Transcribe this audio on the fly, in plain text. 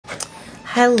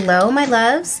Hello, my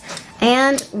loves,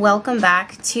 and welcome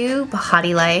back to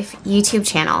BehatiLife YouTube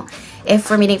channel. If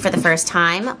we're meeting for the first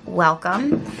time,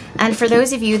 welcome. And for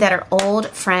those of you that are old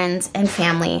friends and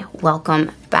family,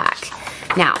 welcome back.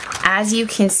 Now, as you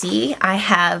can see, I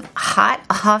have hot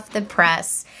off the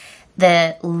press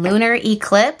the lunar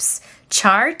eclipse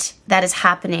chart that is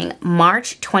happening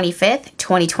March 25th,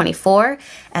 2024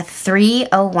 at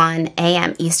 3:01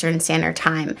 a.m. Eastern Standard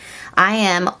Time. I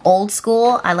am old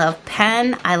school. I love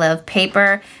pen. I love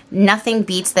paper. Nothing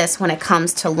beats this when it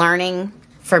comes to learning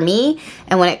for me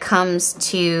and when it comes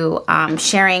to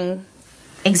sharing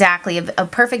exactly a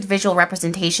perfect visual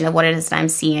representation of what it is that I'm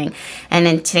seeing. And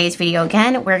in today's video,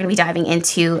 again, we're going to be diving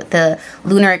into the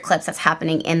lunar eclipse that's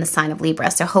happening in the sign of Libra.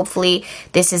 So hopefully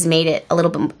this has made it a little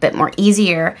bit more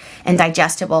easier and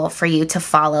digestible for you to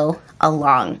follow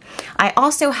along. I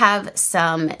also have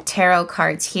some tarot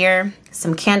cards here,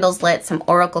 some candles lit, some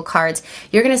oracle cards.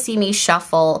 You're going to see me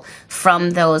shuffle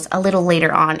from those a little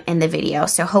later on in the video.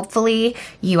 So hopefully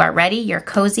you are ready, you're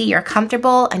cozy, you're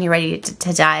comfortable, and you're ready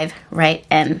to dive right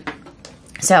in.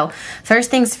 So first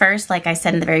things first, like I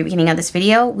said in the very beginning of this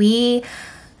video,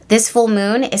 this full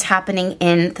moon is happening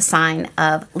in the sign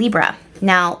of Libra.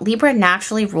 Now, Libra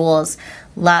naturally rules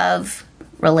love,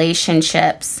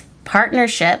 relationships,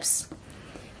 partnerships,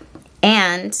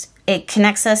 and it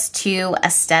connects us to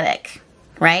aesthetic,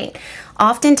 right?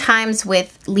 Oftentimes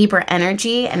with Libra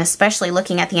energy, and especially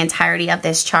looking at the entirety of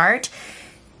this chart,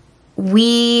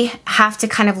 we have to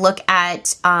kind of look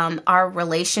at our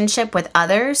relationship with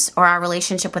others or our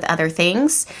relationship with other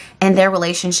things and their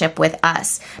relationship with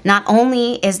us. Not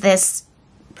only is this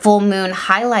full moon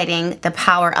highlighting the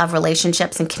power of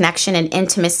relationships and connection and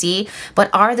intimacy, but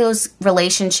are those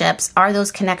relationships, are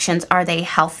those connections, are they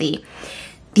healthy?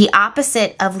 The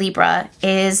opposite of Libra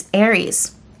is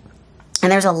Aries. And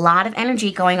there's a lot of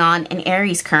energy going on in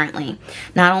Aries currently.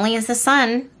 Not only is the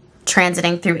sun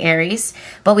transiting through Aries,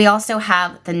 but we also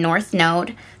have the North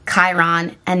Node,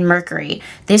 Chiron, and Mercury.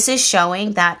 This is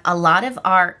showing that a lot of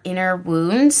our inner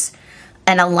wounds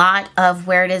and a lot of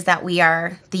where it is that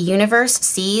the universe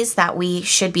sees that we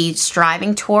should be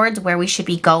striving towards, where we should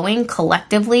be going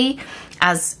collectively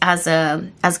as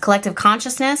collective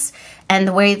consciousness, and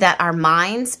the way that our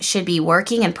minds should be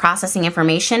working and processing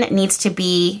information needs to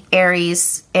be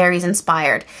Aries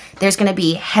inspired. There's going to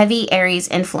be heavy Aries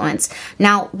influence.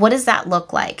 Now, what does that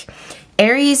look like?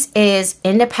 Aries is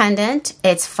independent,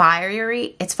 it's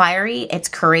fiery, it's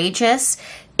courageous,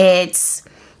 it's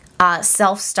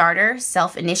self-starter,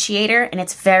 self-initiator, and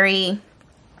it's very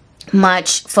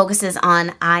much focuses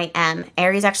on I am.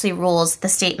 Aries actually rules the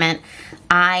statement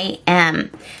I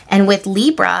am. And with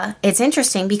Libra, it's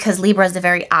interesting because Libra is the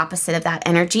very opposite of that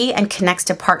energy and connects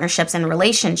to partnerships and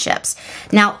relationships.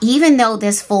 Now, even though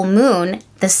this full moon,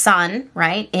 the sun,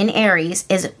 right, in Aries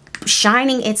is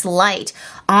shining its light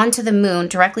onto the moon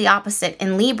directly opposite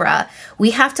in Libra, we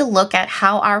have to look at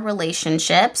how our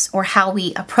relationships or how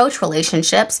we approach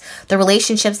relationships, the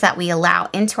relationships that we allow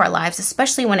into our lives,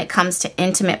 especially when it comes to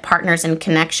intimate partners and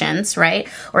connections, right?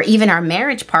 Or even our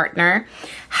marriage partner,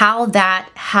 how that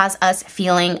has us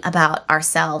feeling about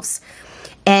ourselves.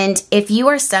 And if you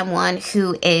are someone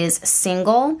who is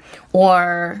single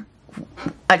or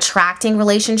attracting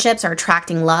relationships or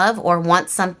attracting love or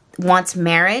wants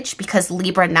marriage, because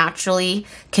Libra naturally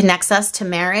connects us to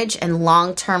marriage and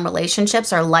long-term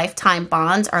relationships or lifetime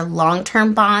bonds or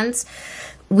long-term bonds,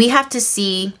 we have to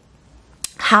see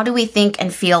how do we think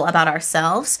and feel about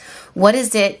ourselves? What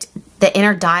is it, the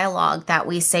inner dialogue that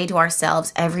we say to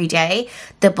ourselves every day,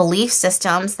 the belief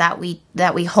systems that we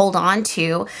hold on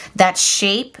to that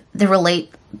shape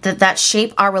that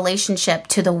shape our relationship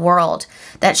to the world,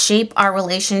 that shape our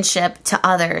relationship to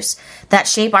others, that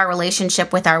shape our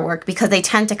relationship with our work, because they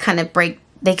tend to kind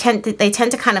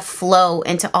of flow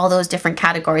into all those different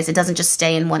categories. It doesn't just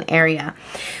stay in one area.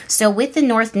 So with the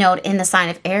North Node in the sign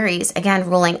of Aries, again,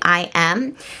 ruling I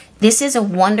am, this is a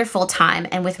wonderful time.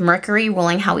 And with Mercury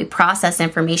ruling how we process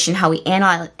information, how we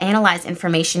analyze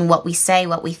information, what we say,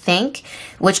 what we think,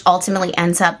 which ultimately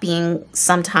ends up being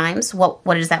sometimes what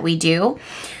it is that we do.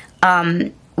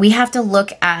 We have to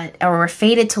look at, or we're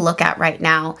fated to look at right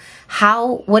now,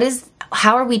 how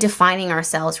are we defining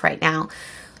ourselves right now?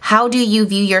 How do you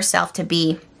view yourself to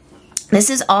be? This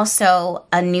is also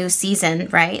a new season,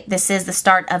 right? This is the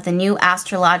start of the new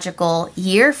astrological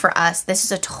year for us. This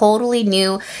is a totally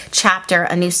new chapter,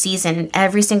 a new season in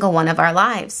every single one of our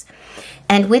lives.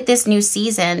 And with this new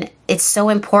season, it's so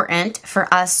important for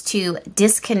us to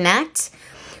disconnect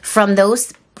from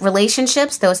those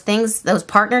relationships, those things, those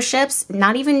partnerships,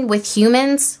 not even with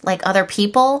humans, like other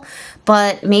people,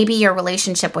 but maybe your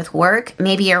relationship with work,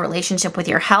 maybe your relationship with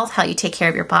your health, how you take care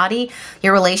of your body,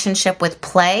 your relationship with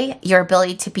play, your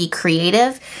ability to be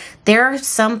creative. There are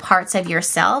some parts of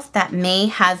yourself that may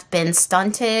have been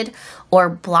stunted or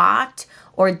blocked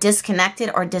or disconnected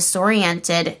or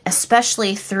disoriented,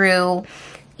 especially through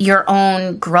your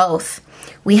own growth.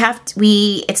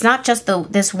 It's not just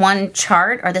this one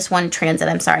chart or this one transit,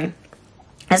 I'm sorry.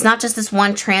 It's not just this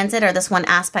one transit or this one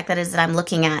aspect that I'm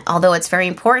looking at. Although it's very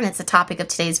important, it's the topic of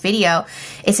today's video.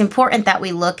 It's important that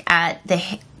we look at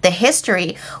the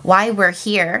history, why we're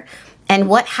here, and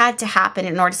what had to happen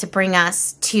in order to bring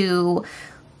us to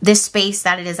this space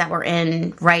that it is that we're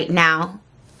in right now.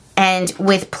 And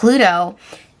with Pluto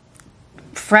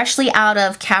freshly out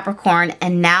of Capricorn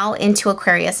and now into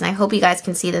Aquarius, and I hope you guys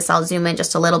can see this, I'll zoom in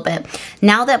just a little bit.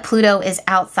 Now that Pluto is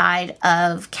outside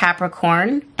of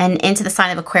Capricorn and into the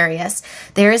sign of Aquarius,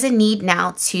 there is a need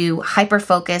now to hyper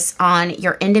focus on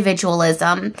your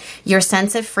individualism, your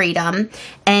sense of freedom.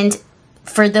 And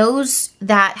for those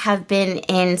that have been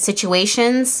in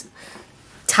situations,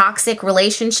 toxic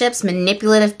relationships,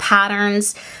 manipulative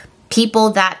patterns, people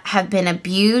that have been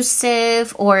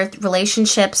abusive, or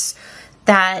relationships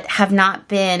that have not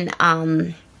been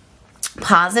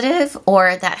positive,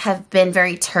 or that have been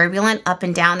very turbulent up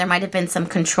and down. There might have been some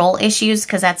control issues,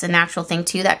 because that's a natural thing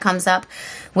too that comes up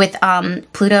with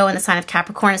Pluto in the sign of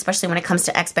Capricorn, especially when it comes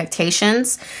to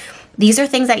expectations. These are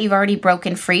things that you've already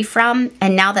broken free from.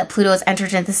 And now that Pluto has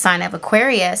entered into the sign of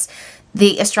Aquarius,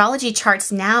 the astrology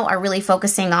charts now are really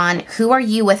focusing on, who are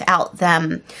you without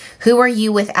them? Who are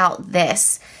you without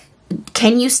this?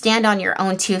 Can you stand on your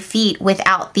own 2 feet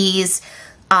without these,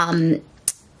 like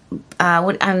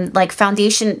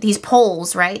foundation, these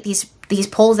poles, right? These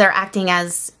poles that are acting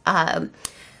as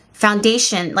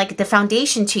foundation, like the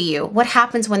foundation to you. What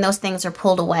happens when those things are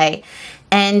pulled away?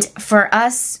 And for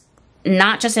us,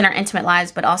 not just in our intimate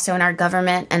lives, but also in our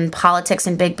government and politics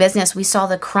and big business, we saw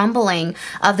the crumbling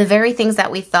of the very things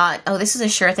that we thought, oh, this is a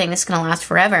sure thing, this is going to last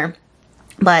forever.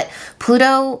 But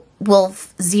Pluto will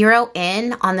zero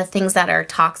in on the things that are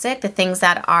toxic, the things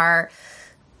that are,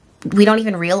 we don't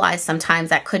even realize sometimes,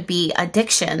 that could be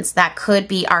addictions, that could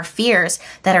be our fears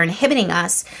that are inhibiting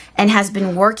us, and has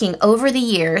been working over the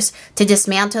years to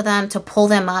dismantle them, to pull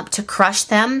them up, to crush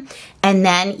them. And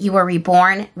then you are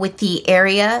reborn with the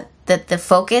area that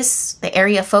the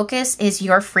area of focus is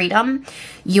your freedom,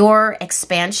 your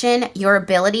expansion, your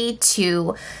ability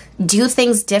to do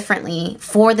things differently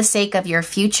for the sake of your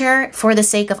future, for the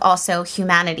sake of also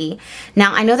humanity.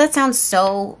 Now, I know that sounds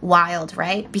so wild,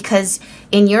 right? Because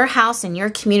in your house, in your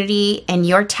community, in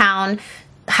your town,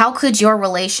 how could your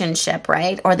relationship,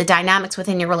 right, or the dynamics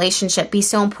within your relationship be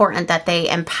so important that they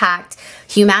impact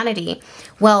humanity?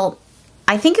 Well,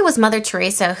 I think it was Mother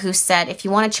Teresa who said, if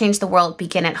you want to change the world,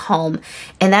 begin at home.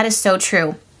 And that is so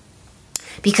true.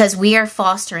 Because we are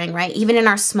fostering, right? Even in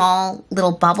our small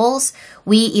little bubbles,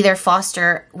 we're either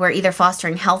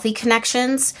fostering healthy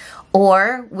connections,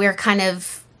 or we're kind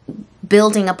of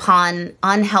building upon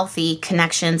unhealthy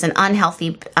connections and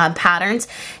unhealthy patterns.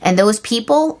 And those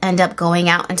people end up going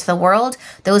out into the world.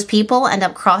 Those people end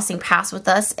up crossing paths with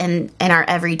us in our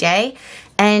everyday.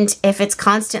 And if it's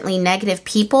constantly negative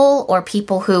people, or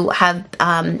people who have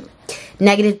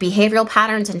negative behavioral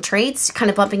patterns and traits kind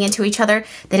of bumping into each other,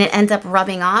 then it ends up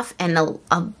rubbing off, and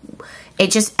it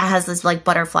just has this like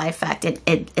butterfly effect.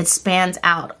 It spans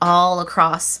out all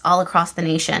across the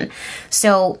nation.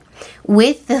 So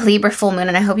with the Libra full moon,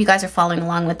 and I hope you guys are following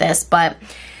along with this, but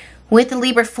with the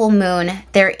Libra full moon,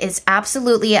 there is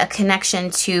absolutely a connection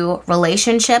to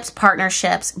relationships,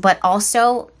 partnerships, but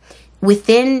also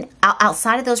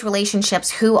outside of those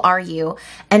relationships, who are you?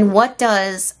 And what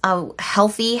does a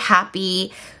healthy,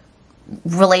 happy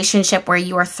relationship where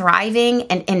you are thriving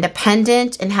and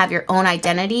independent and have your own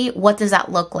identity, what does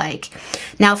that look like?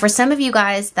 Now, for some of you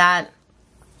guys that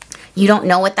you don't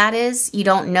know what that is, you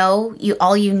don't know,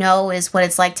 all you know is what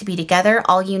it's like to be together.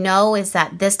 All you know is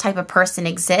that this type of person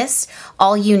exists.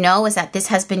 All you know is that this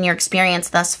has been your experience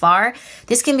thus far.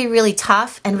 This can be really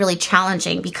tough and really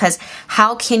challenging, because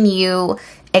how can you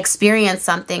experience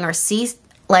something or see,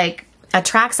 like,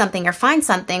 attract something or find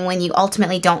something when you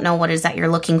ultimately don't know what it is that you're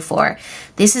looking for?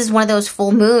 This is one of those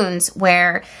full moons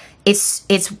where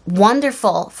it's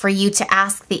wonderful for you to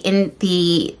ask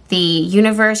the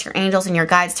universe, your angels, and your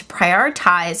guides to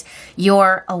prioritize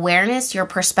your awareness, your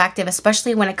perspective,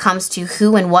 especially when it comes to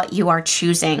who and what you are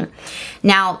choosing.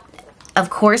 Now,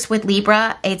 of course, with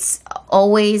Libra, it's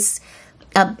always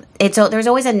there's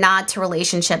always a nod to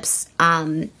relationships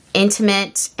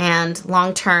intimate and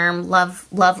long-term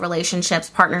love relationships,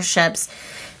 partnerships,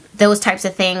 those types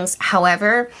of things.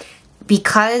 However,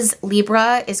 because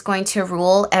Libra is going to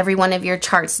rule every one of your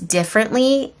charts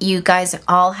differently, you guys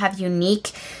all have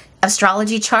unique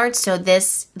astrology charts. So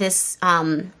this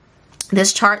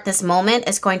chart, this moment,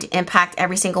 is going to impact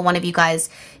every single one of you guys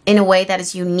in a way that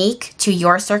is unique to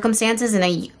your circumstances, in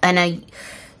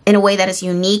a way that is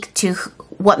unique to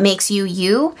what makes you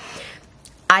you.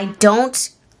 I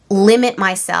don't limit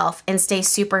myself and stay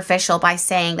superficial by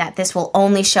saying that this will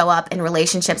only show up in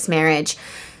relationships, marriage,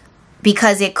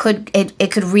 because it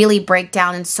could really break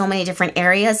down in so many different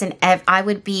areas. And I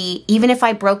would be, even if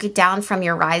I broke it down from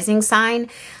your rising sign,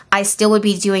 I still would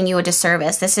be doing you a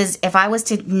disservice. This is, if I was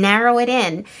to narrow it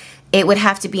in, it would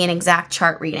have to be an exact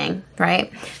chart reading,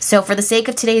 right? So for the sake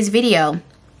of today's video,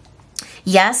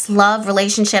 yes, love,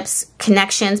 relationships,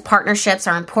 connections, partnerships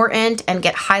are important and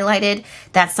get highlighted.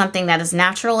 That's something that is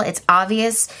natural. It's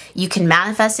obvious. You can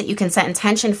manifest it. You can set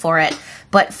intention for it.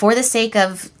 But for the sake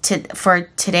of for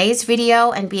today's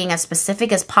video and being as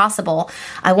specific as possible,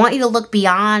 I want you to look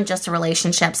beyond just the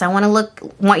relationships. I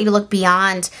want you to look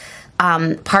beyond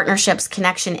partnerships,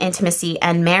 connection, intimacy,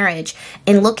 and marriage,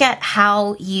 and look at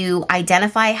how you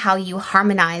identify, how you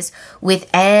harmonize with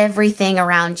everything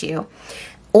around you.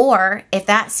 Or if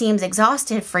that seems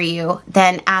exhausted for you,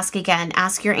 then ask again.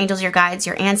 Ask your angels, your guides,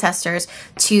 your ancestors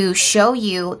to show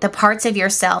you the parts of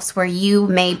yourselves where you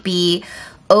may be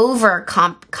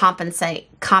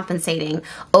compensating,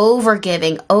 over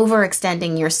giving,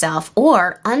 overextending yourself,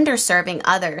 or underserving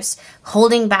others,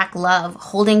 holding back love,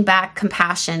 holding back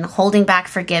compassion, holding back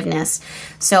forgiveness.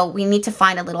 So we need to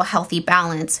find a little healthy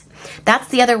balance. That's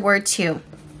the other word too.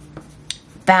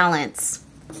 Balance.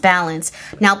 Balance.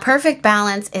 Now, perfect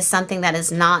balance is something that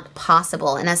is not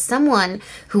possible. And as someone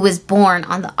who was born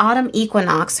on the autumn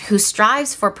equinox, who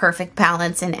strives for perfect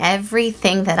balance in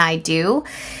everything that I do,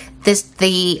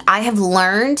 I have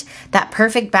learned that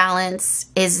perfect balance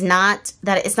is not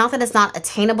that it's not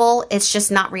attainable. It's just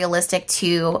not realistic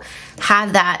to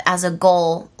have that as a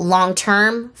goal long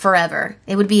term forever.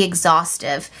 It would be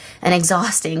exhaustive and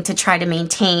exhausting to try to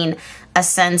maintain a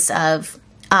sense of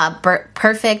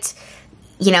perfect,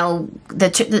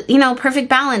 perfect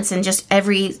balance in just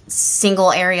every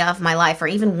single area of my life, or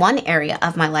even one area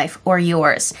of my life or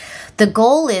yours. The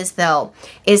goal is, though,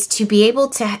 is to be able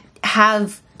to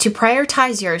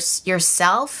prioritize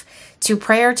yourself, to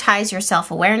prioritize your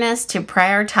self-awareness, to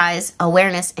prioritize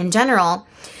awareness in general,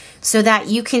 so that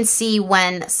you can see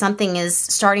when something is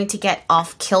starting to get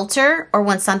off kilter or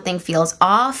when something feels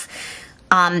off,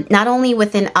 not only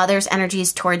within others'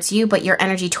 energies towards you, but your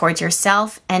energy towards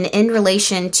yourself and in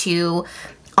relation to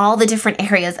all the different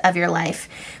areas of your life.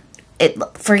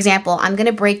 For example, I'm going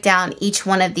to break down each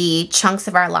one of the chunks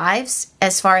of our lives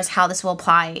as far as how this will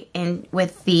apply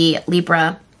with the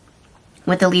Libra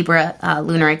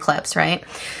lunar eclipse, right?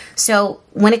 So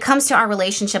when it comes to our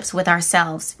relationships with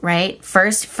ourselves, right?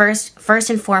 First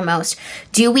and foremost,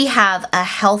 do we have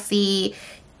healthy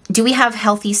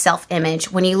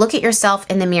self-image? When you look at yourself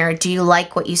in the mirror, do you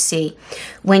like what you see?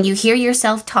 When you hear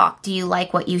yourself talk, do you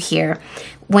like what you hear?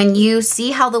 When you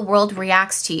see how the world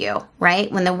reacts to you,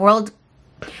 right? When the world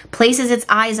places its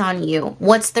eyes on you,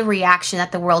 what's the reaction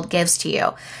that the world gives to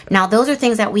you? Now, those are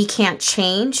things that we can't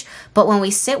change, but when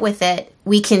we sit with it,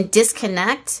 we can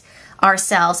disconnect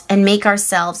ourselves and make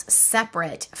ourselves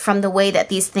separate from the way that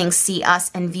these things see us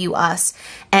and view us.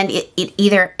 And it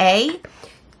either A,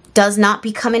 does not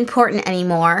become important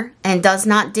anymore and does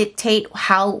not dictate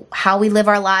how we live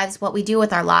our lives, what we do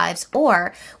with our lives,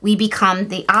 or we become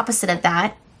the opposite of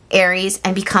that, Aries,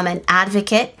 and become an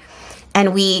advocate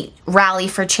and we rally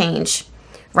for change,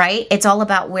 right? It's all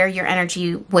about where your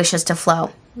energy wishes to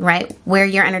flow, right? Where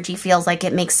your energy feels like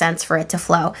it makes sense for it to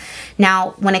flow.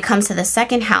 Now, when it comes to the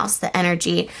second house, the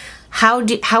energy, how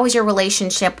is your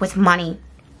relationship with money?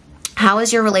 How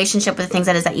is your relationship with the things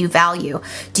that you value?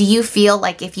 Do you feel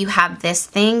like if you have this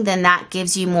thing, then that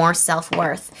gives you more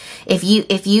self-worth? If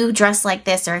you dress like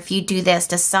this, or if you do this,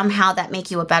 does somehow that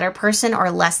make you a better person or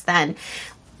less than?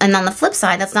 And on the flip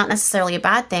side, that's not necessarily a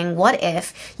bad thing. What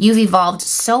if you've evolved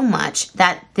so much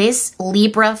that this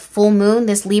Libra full moon,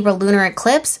 this Libra lunar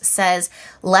eclipse says,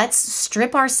 let's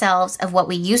strip ourselves of what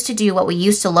we used to do, what we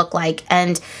used to look like,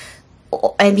 and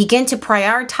and begin to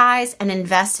prioritize and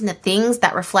invest in the things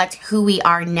that reflect who we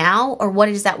are now, or what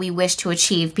it is that we wish to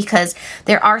achieve, because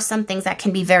there are some things that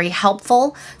can be very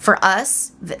helpful for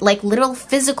us, like little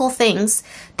physical things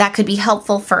that could be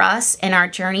helpful for us in our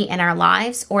journey in our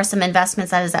lives, or some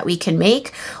investments that we can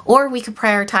make, or we could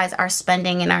prioritize our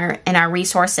spending and our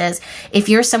resources. If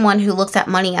you're someone who looks at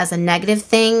money as a negative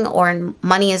thing, or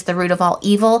money is the root of all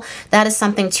evil, that is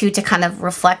something too to kind of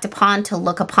reflect upon, to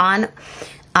look upon.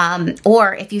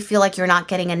 Or if you feel like you're not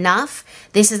getting enough,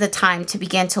 this is the time to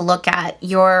begin to look at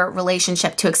your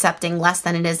relationship to accepting less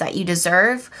than it is that you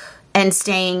deserve, and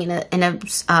staying in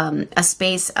a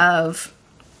space of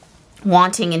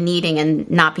wanting and needing and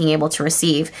not being able to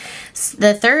receive.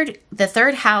 The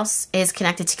third house is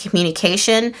connected to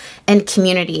communication and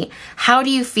community. How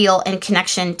do you feel in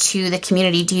connection to the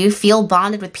community? Do you feel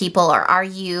bonded with people, or are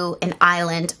you an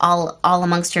island all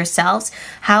amongst yourselves?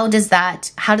 How does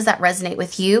that resonate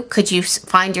with you? Could you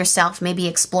find yourself maybe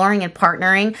exploring and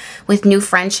partnering with new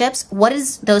friendships? What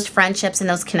is those friendships and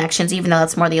those connections, even though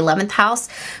that's more the 11th house?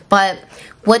 But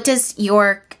what does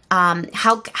your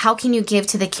how can you give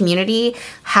to the community?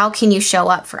 How can you show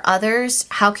up for others?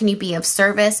 How can you be of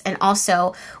service? And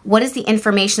also, what is the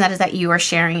information that you are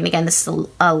sharing? And again, this is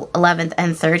 11th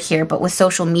and 3rd here, but with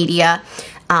social media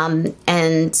and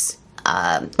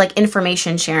like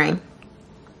information sharing.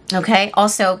 Okay.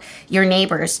 Also, your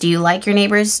neighbors. Do you like your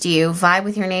neighbors? Do you vibe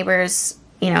with your neighbors?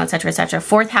 You know, et cetera, et cetera.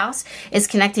 4th house is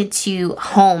connected to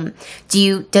home.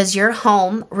 Does your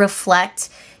home reflect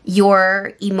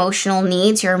your emotional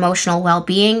needs, your emotional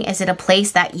well-being? Is it a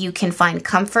place that you can find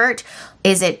comfort?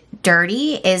 Is it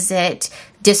dirty? Is it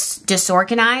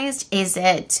disorganized? Is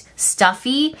it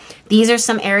stuffy? These are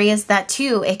some areas that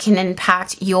too, it can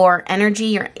impact your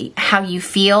energy, how you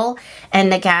feel.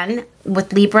 And again,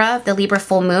 with Libra, the Libra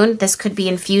full moon, this could be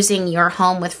infusing your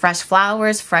home with fresh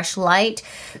flowers, fresh light,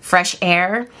 fresh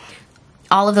air.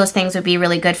 All of those things would be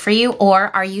really good for you.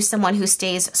 Or are you someone who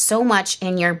stays so much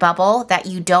in your bubble that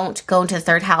you don't go into the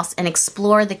 3rd house and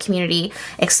explore the community,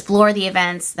 explore the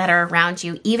events that are around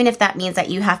you, even if that means that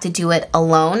you have to do it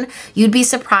alone? You'd be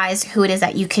surprised who it is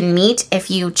that you can meet if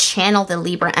you channel the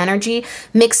Libra energy,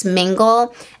 mix,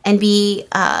 mingle, and be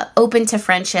open to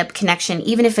friendship, connection,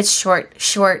 even if it's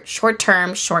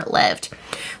short-term, short-lived.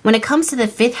 When it comes to the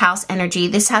 5th house energy,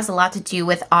 this has a lot to do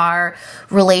with our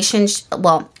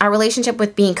relationship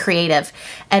with being creative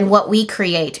and what we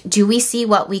create. Do we see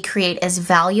what we create as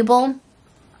valuable?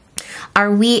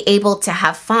 Are we able to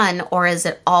have fun, or is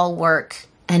it all work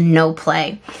and no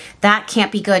play? That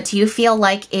can't be good. Do you feel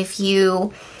like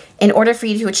in order for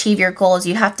you to achieve your goals,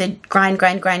 you have to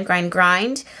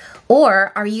grind?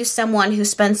 Or are you someone who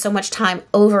spends so much time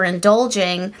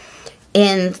overindulging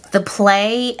in the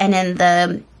play and in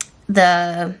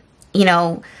the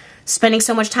spending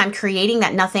so much time creating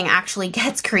that nothing actually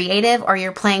gets creative, or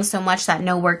you're playing so much that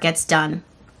no work gets done?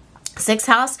 6th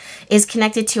house is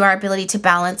connected to our ability to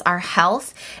balance our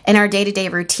health and our day-to-day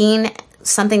routine,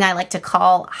 something I like to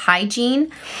call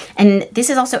hygiene. And this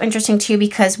is also interesting too,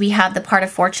 because we have the part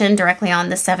of fortune directly on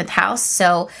the 7th house.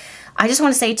 So I just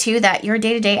want to say too that your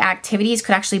day-to-day activities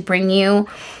could actually bring you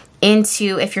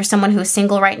into, if you're someone who's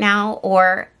single right now,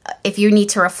 or if you need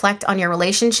to reflect on your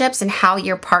relationships and how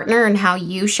your partner and how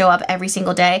you show up every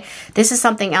single day, this is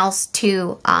something else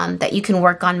too that you can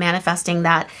work on manifesting.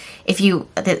 That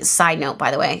side note,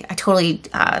 by the way, I totally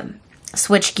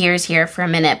switch gears here for a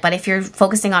minute, but if you're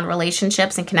focusing on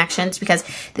relationships and connections, because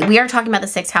we are talking about the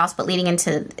 6th house, but leading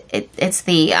into it's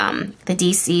the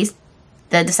DC,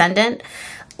 the descendant,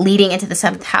 leading into the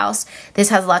 7th house. This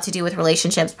has a lot to do with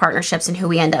relationships, partnerships, and who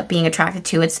we end up being attracted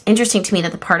to. It's interesting to me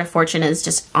that the part of fortune is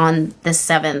just on the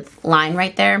 7th line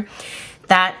right there.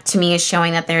 That to me is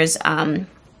showing that there's, at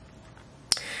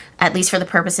least for the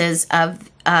purposes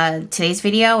of today's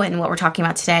video and what we're talking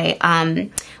about today,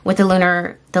 with the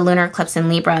lunar eclipse in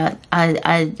Libra,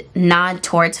 a nod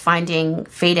towards having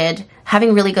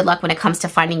really good luck when it comes to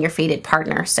finding your fated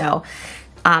partner. So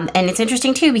and it's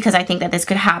interesting too, because I think that this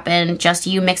could happen just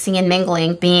you mixing and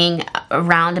mingling, being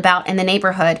around about in the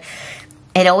neighborhood.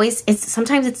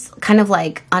 Sometimes it's kind of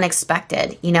like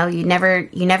unexpected, you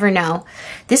never know.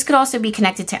 This could also be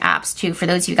connected to apps too, for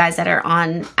those of you guys that are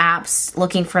on apps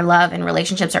looking for love and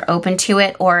relationships are open to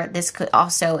it. Or this could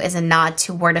also is a nod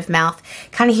to word of mouth,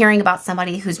 kind of hearing about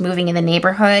somebody who's moving in the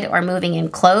neighborhood or moving in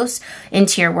close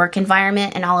into your work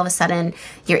environment, and all of a sudden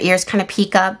your ears kind of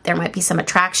peak up. There might be some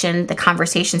attraction. The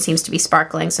conversation seems to be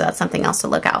sparkling, so that's something else to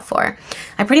look out for.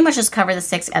 I pretty much just covered the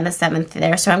 6th and the 7th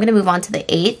there, so I'm going to move on to the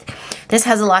 8th. This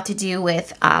has a lot to do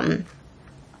with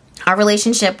Our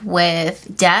relationship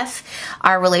with death,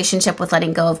 our relationship with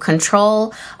letting go of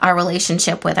control, our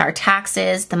relationship with our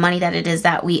taxes, the money that it is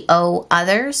that we owe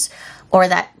others or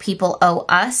that people owe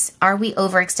us. Are we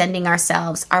overextending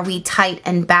ourselves? Are we tight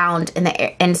and bound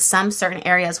in some certain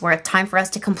areas where it's time for us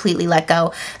to completely let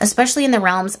go, especially in the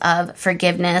realms of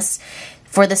forgiveness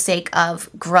for the sake of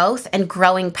growth and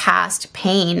growing past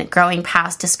pain, growing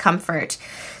past discomfort?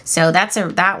 So that's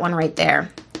that one right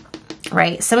there.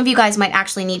 Right? Some of you guys might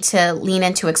actually need to lean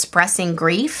into expressing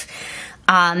grief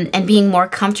and being more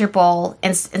comfortable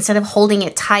instead of holding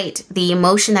it tight. The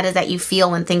emotion that is that you feel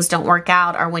when things don't work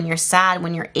out, or when you're sad,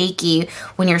 when you're achy,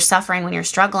 when you're suffering, when you're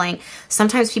struggling.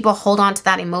 Sometimes people hold on to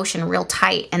that emotion real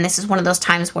tight. And this is one of those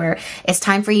times where it's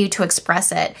time for you to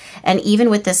express it. And even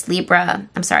with this Libra,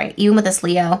 even with this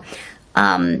Leo,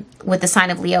 with the sign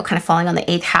of Leo kind of falling on the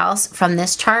 8th house from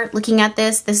this chart, looking at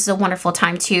this is a wonderful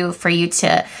time too for you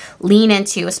to lean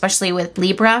into, especially with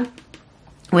Libra,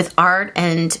 with art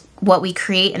and what we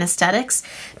create in aesthetics.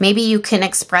 Maybe you can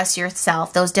express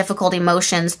yourself, those difficult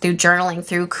emotions, through journaling,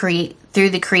 through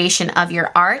the creation of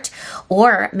your art.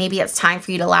 Or maybe it's time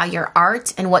for you to allow your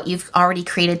art and what you've already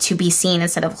created to be seen,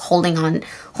 instead of holding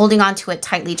on to it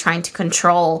tightly, trying to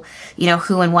control,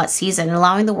 who and what sees it, and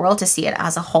allowing the world to see it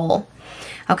as a whole.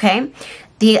 Okay.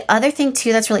 The other thing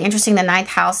too that's really interesting, the 9th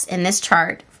house in this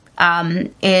chart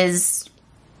is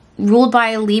ruled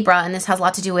by Libra, and this has a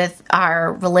lot to do with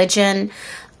our religion,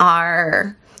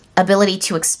 our ability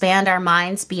to expand our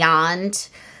minds beyond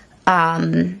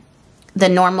the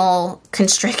normal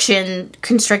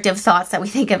constrictive thoughts that we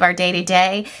think of our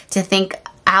day-to-day, to think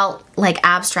out, like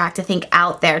abstract, to think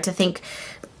out there, to think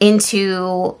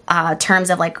into terms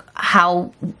of like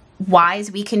how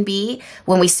wise we can be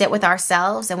when we sit with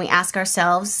ourselves and we ask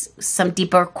ourselves some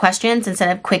deeper questions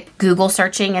instead of quick Google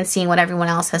searching and seeing what everyone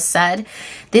else has said.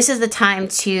 This is the time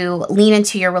to lean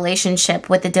into your relationship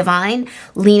with the divine,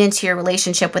 lean into your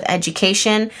relationship with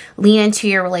education, lean into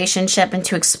your relationship, and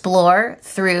to explore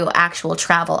through actual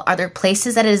travel. Are there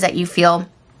places that it is that you feel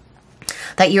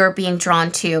that you're being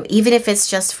drawn to, even if it's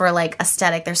just for like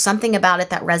aesthetic? There's something about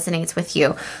it that resonates with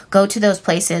you. Go to those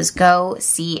places, go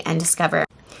see and discover.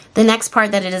 The next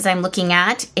part that it is I'm looking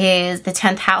at is the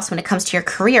 10th house when it comes to your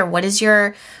career. What is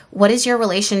your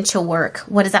relation to work?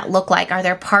 What does that look like? Are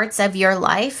there parts of your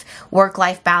life,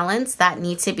 work-life balance, that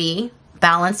need to be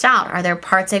balanced out? Are there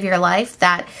parts of your life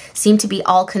that seem to be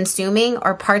all-consuming,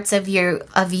 or parts of you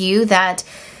that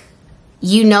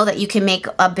you know that you can make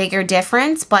a bigger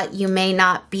difference, but you may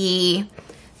not be,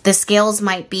 the scales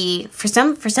might be, for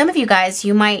some of you guys,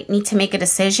 you might need to make a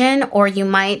decision, or you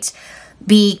might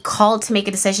be called to make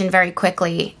a decision very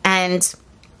quickly and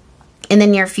in the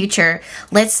near future.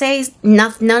 Let's say none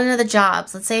of the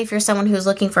jobs, let's say if you're someone who's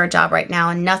looking for a job right now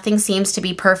and nothing seems to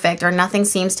be perfect or nothing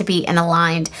seems to be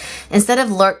aligned, instead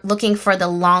of looking for the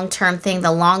long-term thing,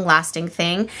 the long-lasting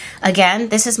thing, again,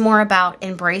 this is more about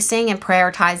embracing and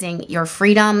prioritizing your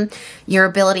freedom, your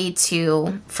ability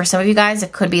to, for some of you guys,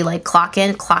 it could be like clock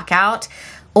in, clock out.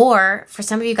 Or for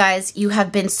some of you guys, you have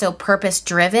been so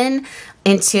purpose-driven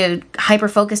into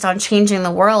hyper-focused on changing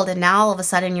the world, and now all of a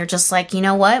sudden you're just like, you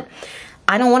know what?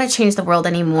 I don't want to change the world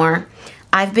anymore.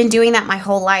 I've been doing that my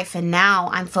whole life, and now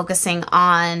I'm focusing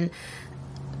on,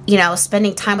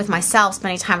 spending time with myself,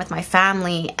 spending time with my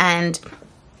family, and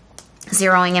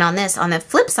zeroing in on this. On the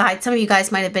flip side, some of you guys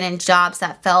might have been in jobs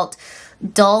that felt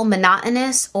dull,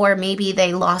 monotonous, or maybe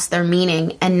they lost their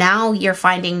meaning, and now you're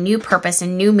finding new purpose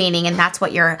and new meaning, and that's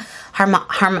what you're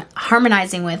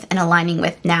harmonizing with and aligning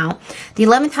with now. The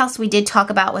 11th house we did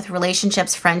talk about with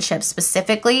relationships, friendships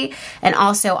specifically, and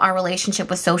also our relationship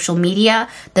with social media,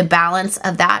 the balance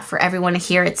of that. For everyone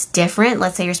here, it's different.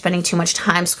 Let's say you're spending too much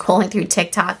time scrolling through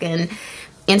TikTok and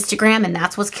Instagram, and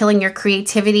that's what's killing your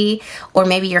creativity, or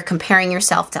maybe you're comparing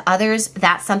yourself to others.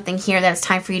 That's something here that it's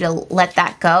time for you to let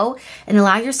that go and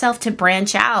allow yourself to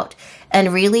branch out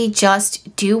and really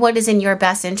just do what is in your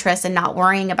best interest, and not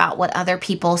worrying about what other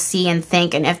people see and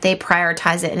think, and if they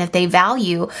prioritize it, and if they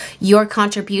value your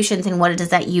contributions and what it is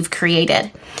that you've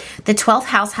created. The 12th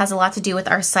house has a lot to do with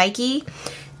our psyche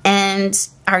and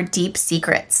our deep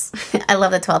secrets. I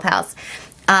love the 12th house.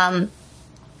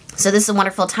 So this is a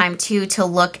wonderful time too to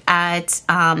look at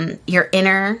your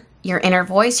inner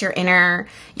voice, your inner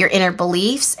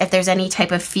beliefs. If there's any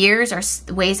type of fears or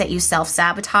ways that you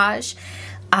self-sabotage,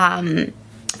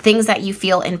 things that you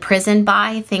feel imprisoned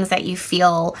by, things that you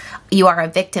feel you are a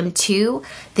victim to,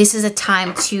 this is a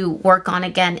time to work on,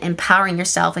 again, empowering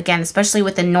yourself again, especially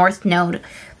with the North Node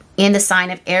in the sign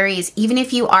of Aries. Even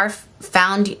if you are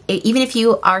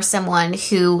someone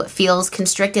who feels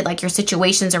constricted, like your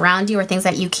situations around you or things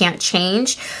that you can't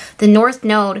change, the North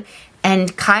Node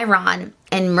and Chiron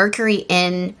and Mercury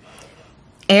in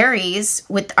Aries,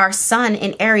 with our sun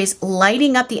in Aries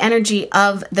lighting up the energy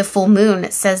of the full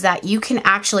moon, says that you can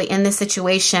actually, in this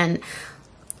situation,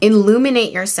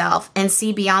 illuminate yourself and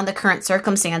see beyond the current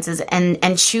circumstances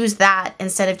and choose that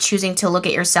instead of choosing to look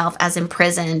at yourself as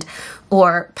imprisoned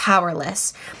or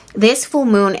powerless. This full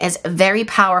moon is very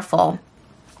powerful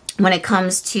when it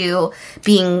comes to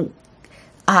being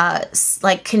I was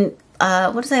going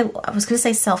to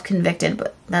say self-convicted,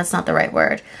 but that's not the right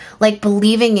word. Like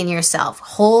believing in yourself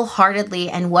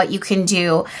wholeheartedly and what you can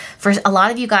do. For a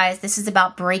lot of you guys, this is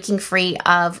about breaking free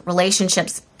of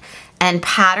relationships and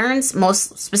patterns,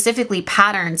 most specifically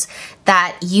patterns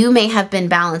that you may have been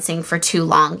balancing for too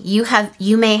long. You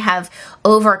may have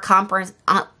overcompromised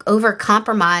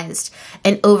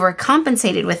and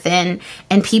overcompensated within,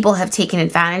 and people have taken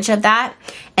advantage of that.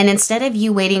 And instead of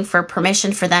you waiting for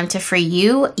permission for them to free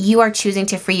you, you are choosing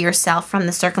to free yourself from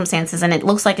the circumstances. And it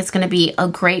looks like it's going to be a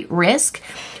great risk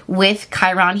with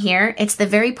Chiron here. It's the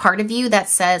very part of you that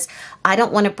says, I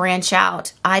don't want to branch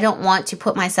out. I don't want to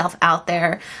put myself out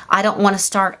there. I don't want to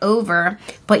start over.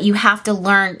 But you have to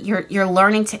learn, you're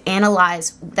learning to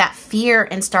analyze that fear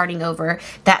in starting over,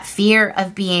 that fear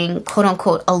of being quote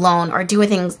unquote alone or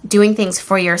doing things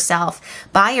for yourself,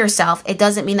 by yourself. It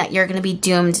doesn't mean that you're going to be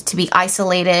doomed to be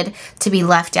isolated, to be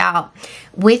left out.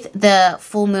 With the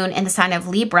full moon in the sign of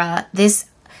Libra, this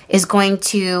is going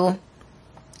to,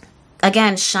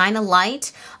 again, shine a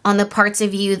light on the parts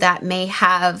of you that may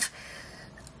have,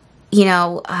 you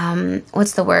know,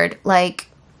 what's the word? Like,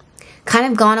 kind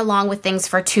of gone along with things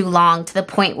for too long to the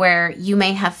point where you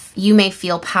may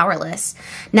feel powerless.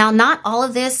 Now, not all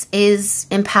of this is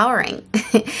empowering.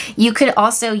 You could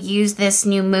also use this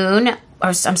new moon,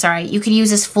 or I'm sorry, you could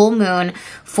use this full moon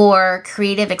for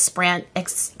creative expansion,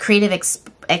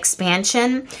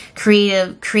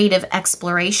 creative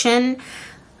exploration,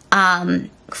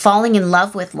 falling in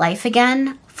love with life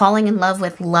again, falling in love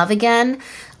with love again.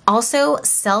 Also,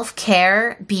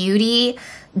 self-care, beauty,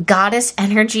 goddess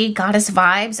energy, goddess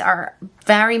vibes are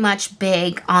very much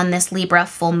big on this Libra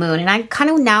full moon. And I kind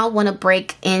of now want to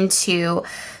break into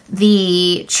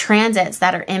the transits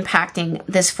that are impacting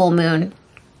this full moon,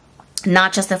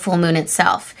 not just the full moon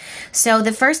itself. So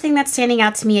the first thing that's standing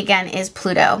out to me again is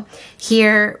Pluto,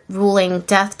 here ruling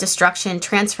death, destruction,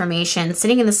 transformation,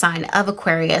 sitting in the sign of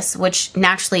Aquarius, which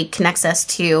naturally connects us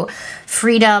to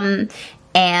freedom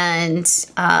and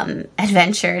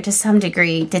adventure to some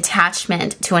degree,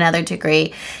 detachment to another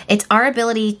degree. It's our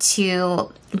ability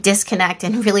to disconnect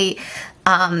and really,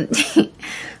 I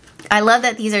love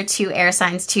that these are two air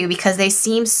signs too, because they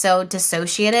seem so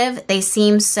dissociative. They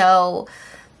seem so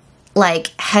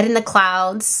like head in the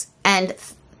clouds and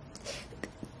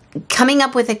coming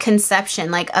up with a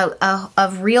conception, like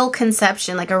a real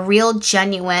conception, like a real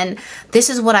genuine, this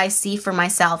is what I see for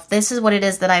myself. This is what it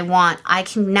is that I want. I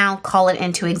can now call it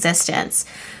into existence,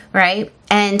 right?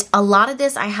 And a lot of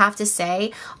this, I have to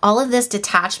say, all of this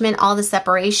detachment, all the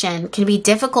separation can be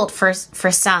difficult for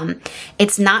some.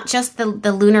 It's not just the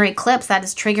lunar eclipse that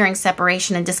is triggering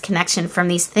separation and disconnection from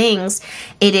these things.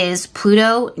 It is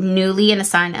Pluto newly in the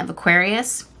sign of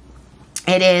Aquarius.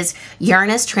 It is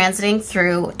Uranus transiting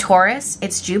through Taurus.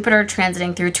 It's Jupiter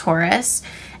transiting through Taurus,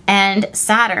 and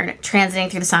Saturn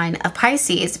transiting through the sign of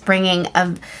Pisces, bringing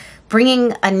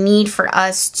a need for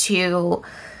us to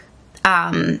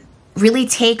really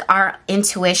take our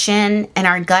intuition and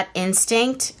our gut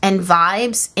instinct and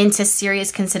vibes into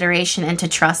serious consideration and to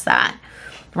trust that.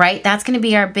 Right? That's going to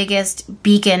be our biggest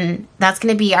beacon. That's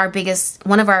going to be our biggest,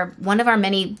 one of our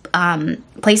many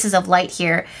places of light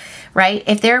here, right?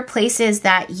 If there are places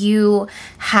that you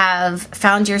have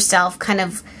found yourself kind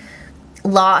of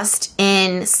lost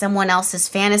in someone else's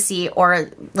fantasy,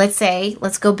 or let's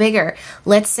go bigger.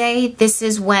 Let's say this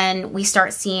is when we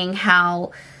start seeing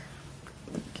how,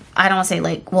 I don't want to say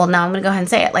like, well, no, I'm going to go ahead and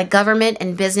say it, like government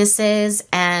and businesses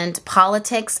and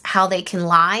politics, how they can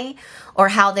lie or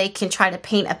how they can try to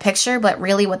paint a picture, but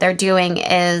really what they're doing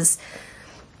is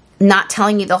not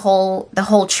telling you the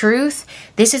whole truth.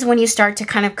 This is when you start to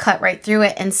kind of cut right through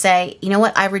it and say, you know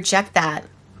what, I reject that.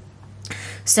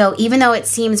 So even though it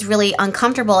seems really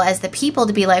uncomfortable as the people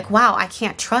to be like, wow, I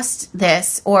can't trust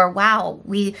this, or wow,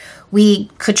 we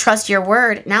could trust your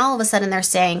word. Now all of a sudden they're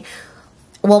saying,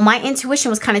 well, my intuition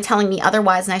was kind of telling me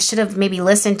otherwise, and I should have maybe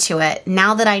listened to it.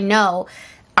 Now that I know,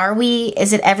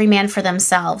 is it every man for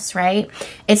themselves, right?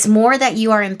 It's more that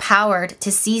you are empowered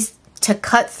to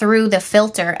cut through the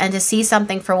filter and to see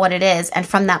something for what it is, and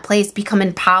from that place become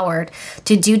empowered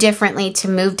to do differently, to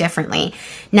move differently.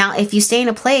 Now, if you stay in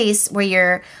a place where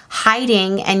you're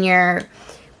hiding and you're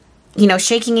you know,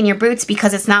 shaking in your boots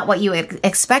because it's not what you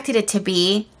expected it to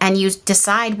be, and you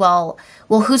decide, well,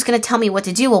 who's going to tell me what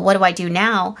to do? Well, what do I do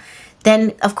now?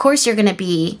 Then of course you're going to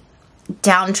be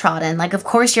downtrodden. Like, of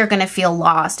course you're going to feel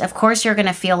lost. Of course you're going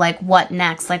to feel like, what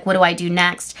next? Like, what do I do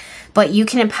next? But you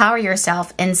can empower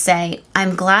yourself and say,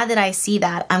 I'm glad that I see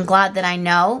that. I'm glad that I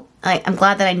know. I'm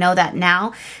glad that I know that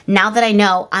now. Now that I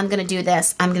know, I'm going to do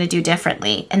this. I'm going to do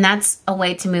differently. And that's a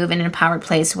way to move in an empowered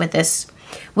place with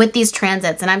these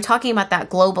transits. And I'm talking about that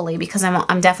globally because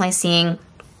I'm definitely seeing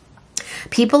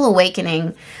people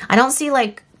awakening. I don't see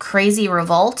like crazy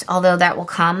revolt, although that will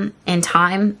come in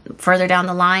time further down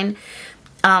the line.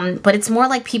 But it's more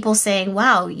like people saying,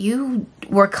 wow, you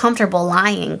were comfortable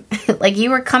lying. Like, you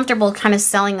were comfortable kind of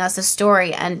selling us a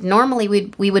story, and normally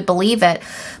we would believe it,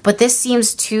 but this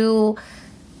seems too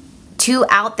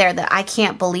out there that I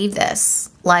can't believe this.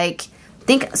 Like,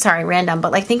 sorry, random,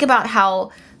 but like, think about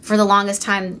how for the longest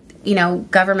time, you know,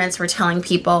 governments were telling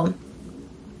people,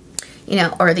 you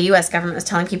know, or the US government was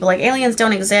telling people like aliens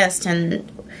don't exist,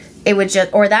 and it would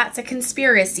just, or that's a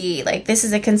conspiracy, like this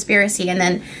is a conspiracy. And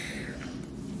then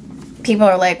people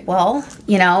are like, well,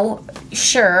 you know,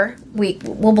 sure,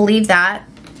 we'll believe that.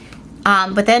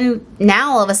 But then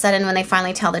now all of a sudden when they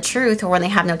finally tell the truth, or when they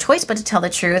have no choice but to tell the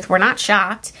truth, we're not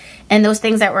shocked. And those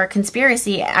things that were a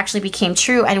conspiracy actually became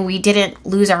true, and we didn't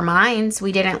lose our minds.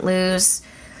 We didn't lose,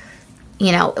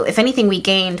 you know, if anything, we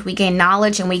gained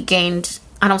knowledge, and we gained,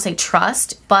 I don't say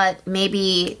trust, but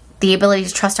maybe the ability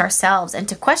to trust ourselves and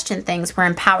to question things. We're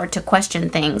empowered to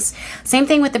question things. Same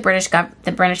thing with the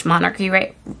British monarchy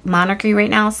right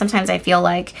now. Sometimes I feel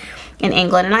like in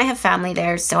England, and I have family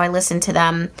there, so I listen to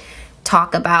them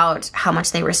talk about how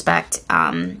much they respect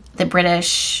the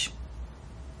British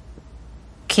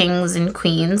kings and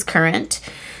queens, current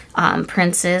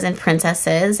princes and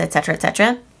princesses, etc.,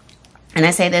 etc. And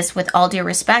I say this with all due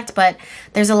respect, but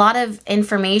there's a lot of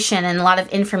information and a lot of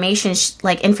information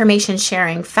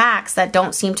sharing facts that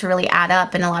don't seem to really add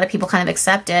up, and a lot of people kind of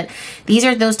accept it. These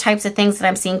are those types of things that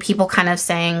I'm seeing people kind of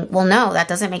saying, well, no, that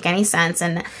doesn't make any sense,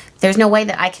 and there's no way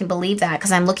that I can believe that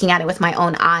because I'm looking at it with my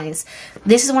own eyes.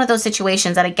 This is one of those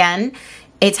situations that, again,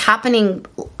 it's happening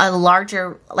in a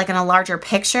larger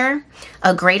picture,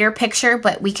 a greater picture,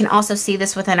 but we can also see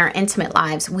this within our intimate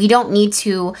lives. We don't need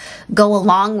to go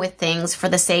along with things for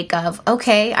the sake of,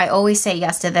 okay, I always say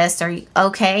yes to this, or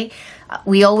okay,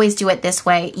 we always do it this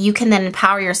way. You can then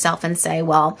empower yourself and say,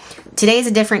 well, today's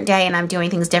a different day and I'm doing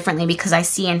things differently because I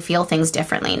see and feel things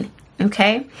differently,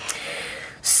 okay?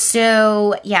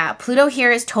 So yeah, Pluto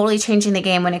here is totally changing the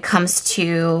game when it comes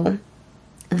to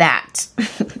that.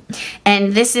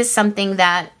 And this is something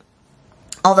that,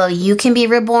 although you can be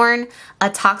reborn, a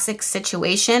toxic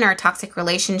situation or a toxic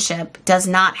relationship does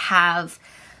not have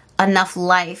enough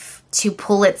life to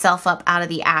pull itself up out of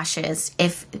the ashes.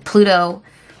 If Pluto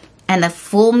and the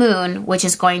full moon, which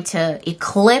is going to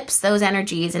eclipse those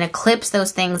energies and eclipse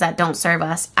those things that don't serve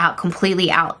us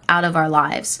completely out of our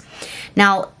lives.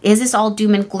 Now, is this all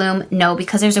doom and gloom? No,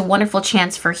 because there's a wonderful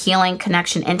chance for healing,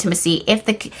 connection, intimacy.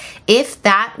 If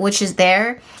that which is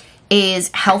there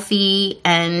is healthy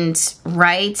and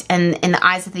right, and in the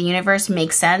eyes of the universe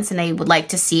makes sense, and they would like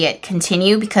to see it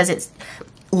continue because it's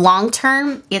long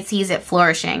term, it sees it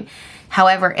flourishing.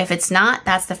 However, if it's not,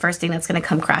 that's the first thing that's going to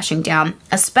come crashing down,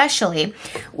 especially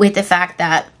with the fact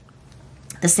that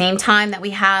the same time that we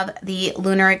have the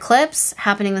lunar eclipse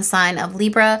happening in the sign of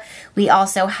Libra, we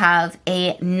also have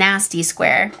a nasty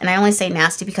square. And I only say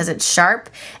nasty because it's sharp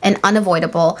and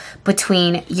unavoidable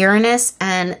between Uranus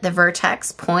and the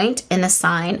vertex point in the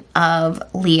sign of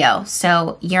Leo.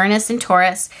 So Uranus in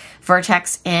Taurus,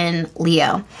 vertex in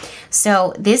Leo.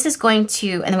 So this is going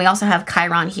to, and then we also have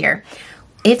Chiron here.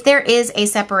 If there is a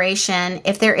separation,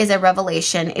 if there is a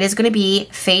revelation, it is going to be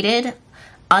fated,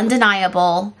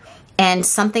 undeniable, and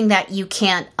something that you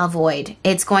can't avoid.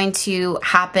 It's going to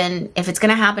happen. If it's going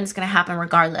to happen, it's going to happen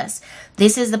regardless.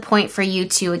 This is the point for you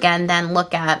to, again, then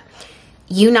look at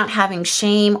you not having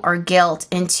shame or guilt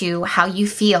into how you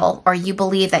feel, or you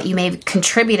believe that you may have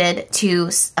contributed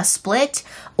to a split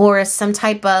or some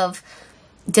type of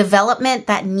development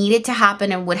that needed to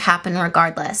happen and would happen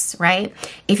regardless, right?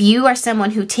 If you are someone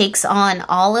who takes on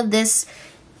all of this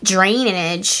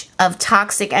drainage of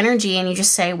toxic energy and you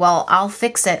just say, well, I'll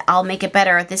fix it, I'll make it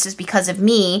better, this is because of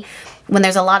me, when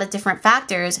there's a lot of different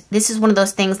factors, this is one of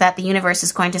those things that the universe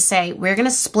is going to say, we're going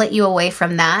to split you away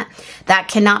from that. That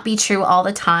cannot be true all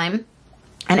the time.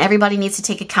 And everybody needs to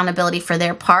take accountability for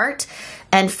their part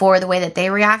and for the way that they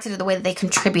reacted or the way that they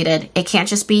contributed. It can't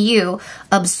just be you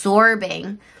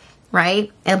absorbing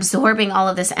right? Absorbing all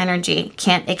of this energy.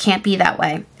 It can't be that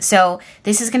way. So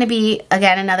this is going to be,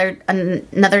 again,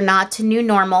 another nod to new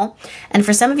normal. And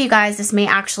for some of you guys, this may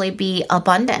actually be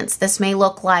abundance. This may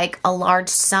look like a large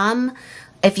sum.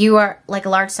 If you are like a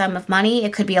large sum of money,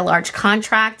 it could be a large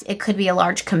contract. It could be a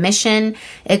large commission.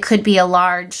 It could be a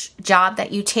large job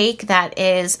that you take that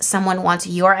is someone wants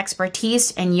your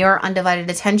expertise and your undivided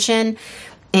attention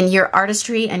and your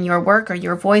artistry and your work or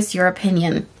your voice, your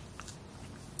opinion.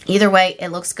 Either way, it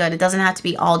looks good. It doesn't have to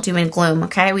be all doom and gloom,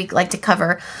 okay? We like to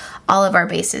cover all of our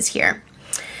bases here.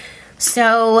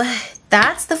 So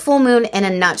that's the full moon in a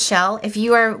nutshell. If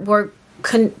you were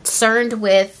concerned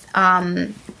with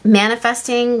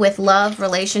manifesting with love,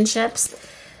 relationships,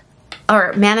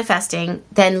 or manifesting,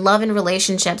 then love and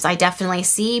relationships I definitely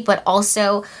see, but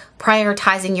also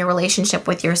prioritizing your relationship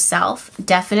with yourself,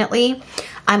 definitely.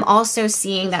 I'm also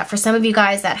seeing that for some of you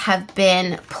guys that have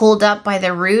been pulled up by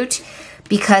the root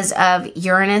because of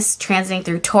Uranus transiting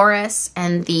through Taurus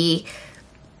and the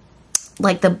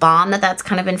bomb that's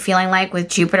kind of been feeling like with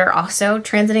Jupiter also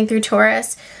transiting through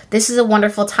Taurus. This is a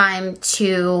wonderful time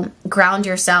to ground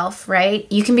yourself, right?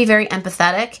 You can be very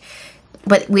empathetic,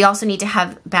 but we also need to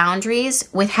have boundaries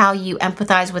with how you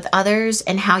empathize with others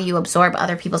and how you absorb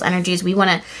other people's energies. We want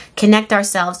to connect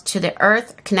ourselves to the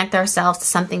earth, connect ourselves to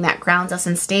something that grounds us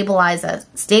and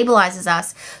stabilizes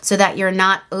us so that you're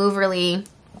not overly...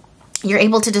 You're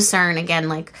able to discern, again,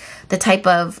 like the type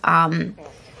of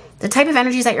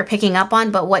energies that you're picking up on,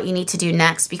 but what you need to do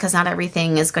next, because not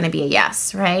everything is going to be a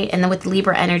yes, right? And then with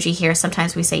Libra energy here,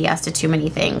 sometimes we say yes to too many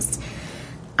things,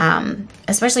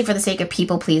 especially for the sake of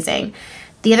people pleasing.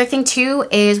 The other thing too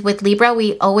is with Libra,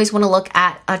 we always want to look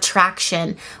at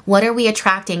attraction. What are we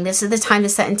attracting? This is the time to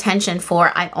set intention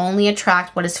for, I only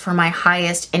attract what is for my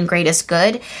highest and greatest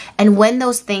good. And when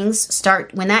those things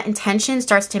start, when that intention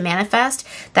starts to manifest,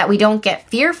 that we don't get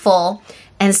fearful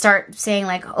and start saying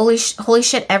like, holy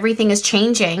shit, everything is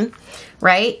changing,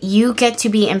 right? You get to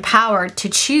be empowered to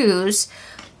choose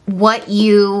what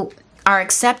you are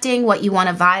accepting, what you want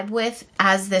to vibe with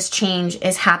as this change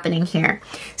is happening here.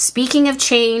 Speaking of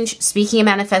change, speaking of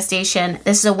manifestation,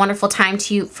 this is a wonderful time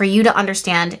for you to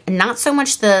understand not so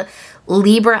much the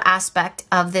Libra aspect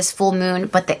of this full moon,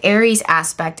 but the Aries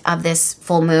aspect of this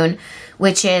full moon,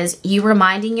 which is you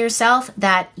reminding yourself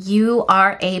that you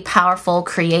are a powerful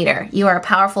creator. You are a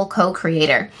powerful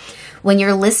co-creator. When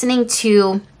you're listening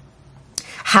to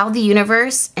how the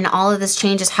universe and all of this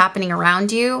change is happening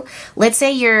around you. Let's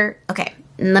say okay,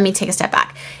 let me take a step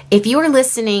back. If you are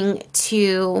listening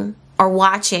to or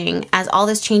watching as all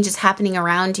this change is happening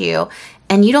around you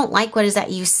and you don't like what it is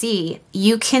that you see,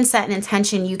 you can set an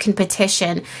intention, you can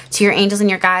petition to your angels and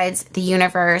your guides, the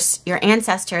universe, your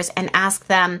ancestors, and ask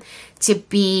them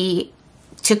to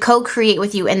co-create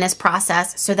with you in this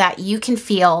process so that you can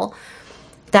feel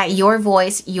that your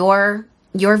voice, your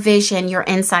vision, your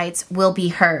insights will be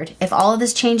heard. If all of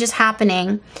this change is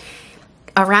happening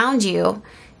around you,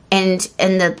 and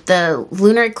the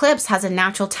lunar eclipse has a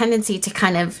natural tendency to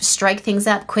kind of strike things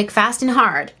up quick, fast, and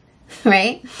hard,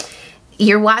 right?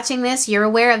 You're watching this, you're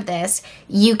aware of this,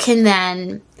 you can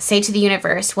then say to the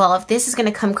universe, well, if this is going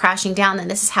to come crashing down, then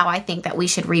this is how I think that we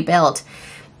should rebuild.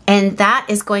 And that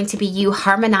is going to be you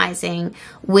harmonizing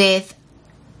with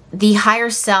the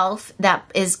higher self that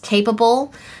is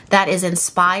capable, that is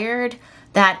inspired,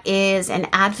 that is an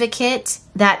advocate,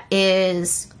 that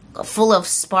is full of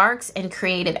sparks and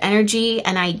creative energy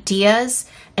and ideas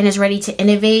and is ready to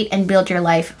innovate and build your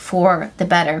life for the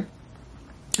better.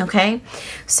 Okay,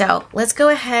 so let's go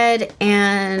ahead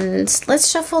and let's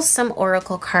shuffle some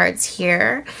oracle cards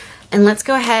here and let's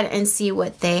go ahead and see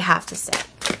what they have to say.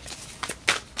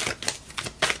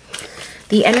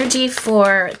 The energy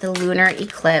for the lunar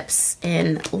eclipse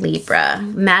in Libra.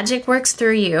 Magic works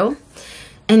through you.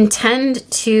 And tend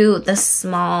to the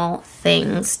small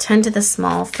things. Tend to the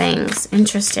small things.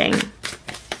 Interesting.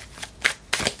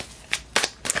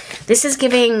 This is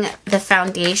giving the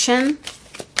foundation.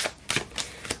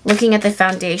 Looking at the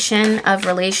foundation of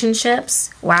relationships.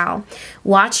 Wow.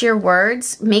 Watch your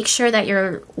words. Make sure that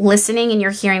you're listening and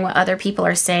you're hearing what other people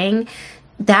are saying.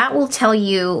 That will tell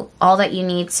you all that you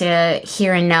need to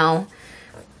hear and know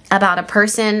about a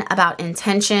person, about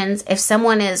intentions. If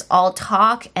someone is all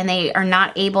talk and they are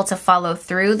not able to follow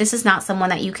through, this is not someone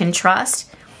that you can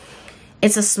trust.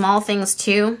 It's the small things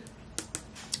too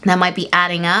that might be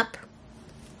adding up.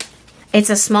 It's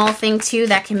a small thing too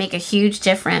that can make a huge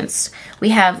difference. We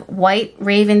have white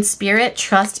raven spirit,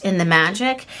 trust in the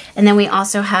magic. And then we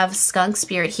also have skunk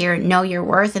spirit here, know your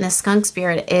worth. And the skunk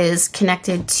spirit is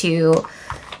connected to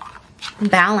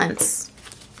balance.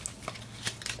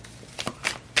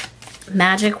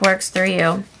 Magic works through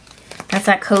you. That's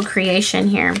that co-creation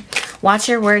here. Watch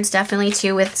your words definitely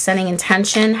too with setting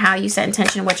intention, how you set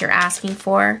intention, what you're asking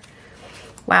for.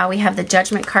 Wow, we have the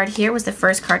Judgment card here, was the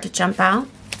first card to jump out.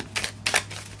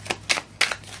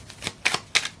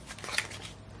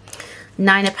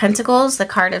 Nine of Pentacles, the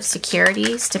card of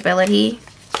security, stability,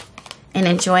 and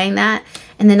enjoying that.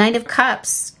 And the Knight of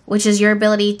Cups, which is your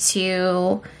ability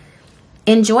to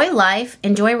enjoy life,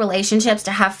 enjoy relationships,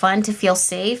 to have fun, to feel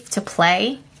safe, to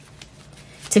play,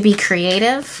 to be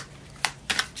creative.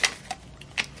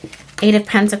 Eight of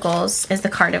Pentacles is the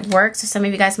card of work. So some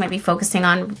of you guys might be focusing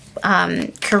on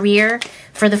career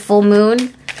for the full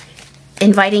moon,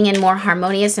 inviting in more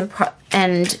harmonious and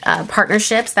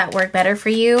partnerships that work better for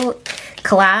you.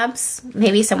 Collabs,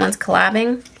 maybe someone's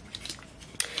collabing.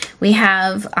 We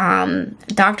have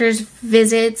doctor's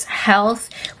visits, health.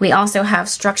 We also have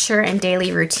structure and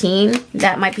daily routine.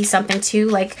 That might be something too,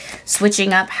 like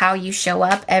switching up how you show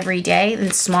up every day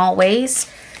in small ways.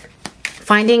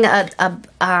 Finding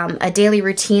a daily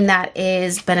routine that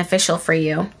is beneficial for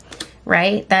you,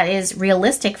 right? That is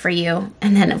realistic for you.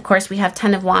 And then, of course, we have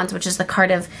Ten of Wands, which is the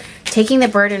card of taking the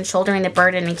burden, shouldering the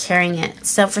burden, and carrying it.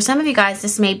 So for some of you guys,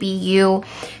 this may be you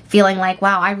feeling like,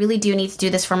 wow, I really do need to do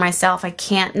this for myself. I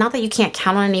can't, not that you can't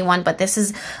count on anyone, but this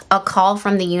is a call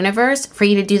from the universe for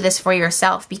you to do this for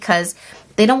yourself, because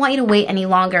they don't want you to wait any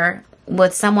longer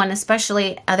with someone,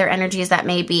 especially other energies that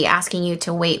may be asking you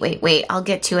to wait, I'll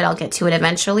get to it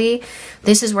eventually.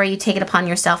 This is where you take it upon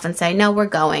yourself and say, no, we're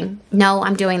going. No,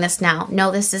 I'm doing this now. No,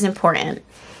 this is important.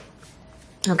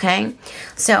 Okay?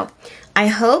 So I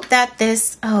hope that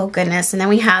this, oh goodness, and then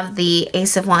we have the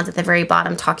Ace of Wands at the very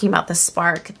bottom talking about the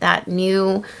spark, that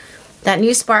new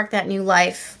spark, that new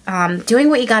life, doing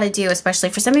what you got to do. Especially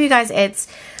for some of you guys, it's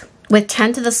with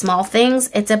 10 to the small things.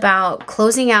 It's about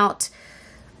closing out.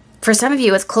 For some of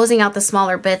you, it's closing out the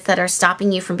smaller bits that are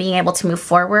stopping you from being able to move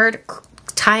forward,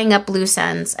 tying up loose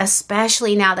ends,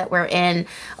 especially now that we're in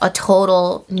a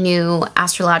total new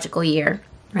astrological year,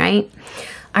 right?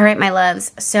 All right, my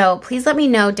loves. So please let me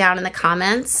know down in the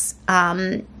comments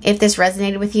if this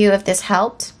resonated with you, if this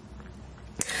helped.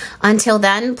 Until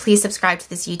then, please subscribe to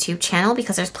this YouTube channel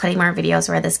because there's plenty more videos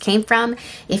where this came from.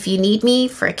 If you need me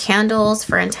for candles,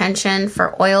 for intention,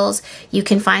 for oils, you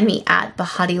can find me at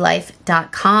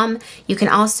BehatiLife.com. You can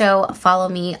also follow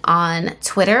me on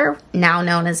Twitter, now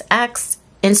known as X,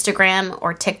 Instagram,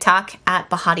 or TikTok at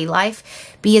BehatiLife.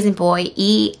 B as in boy,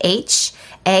 E-H,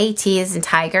 A, T as in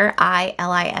tiger,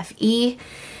 I-L-I-F-E.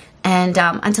 And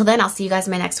until then, I'll see you guys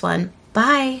in my next one.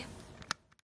 Bye.